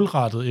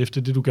målrettet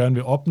efter det, du gerne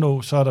vil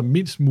opnå, så er der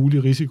mindst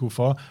mulig risiko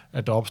for,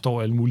 at der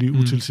opstår alle mulige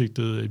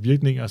utilsigtede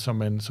virkninger, som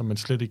man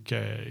slet ikke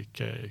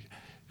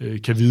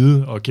kan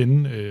vide og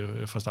kende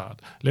fra start.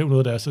 Lav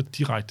noget, der er så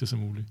direkte som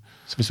muligt.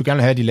 Så hvis du gerne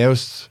vil have de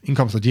laveste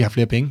indkomster, de har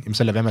flere penge,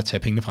 så lad være med at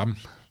tage pengene fra dem.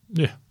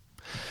 Ja.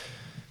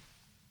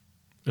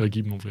 Eller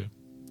give dem nogle flere.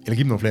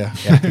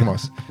 Ja, det kan man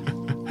også.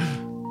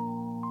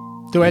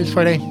 Det var alt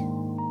for i dag.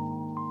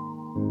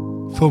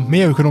 Få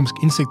mere økonomisk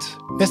indsigt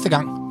næste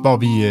gang, hvor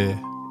vi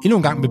endnu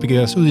en gang vil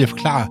begive os ud i at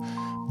forklare,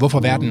 hvorfor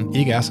verden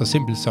ikke er så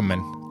simpel, som man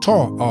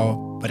tror,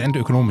 og hvordan det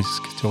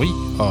økonomisk teori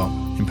og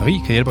empiri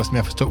kan hjælpe os med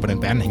at forstå,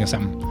 hvordan verden hænger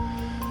sammen.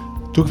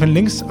 Du kan finde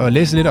links og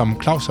læse lidt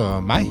om Claus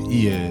og mig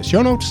i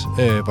show notes,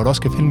 hvor du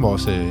også kan finde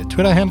vores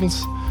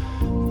Twitter-handles.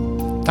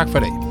 Tak for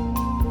i dag.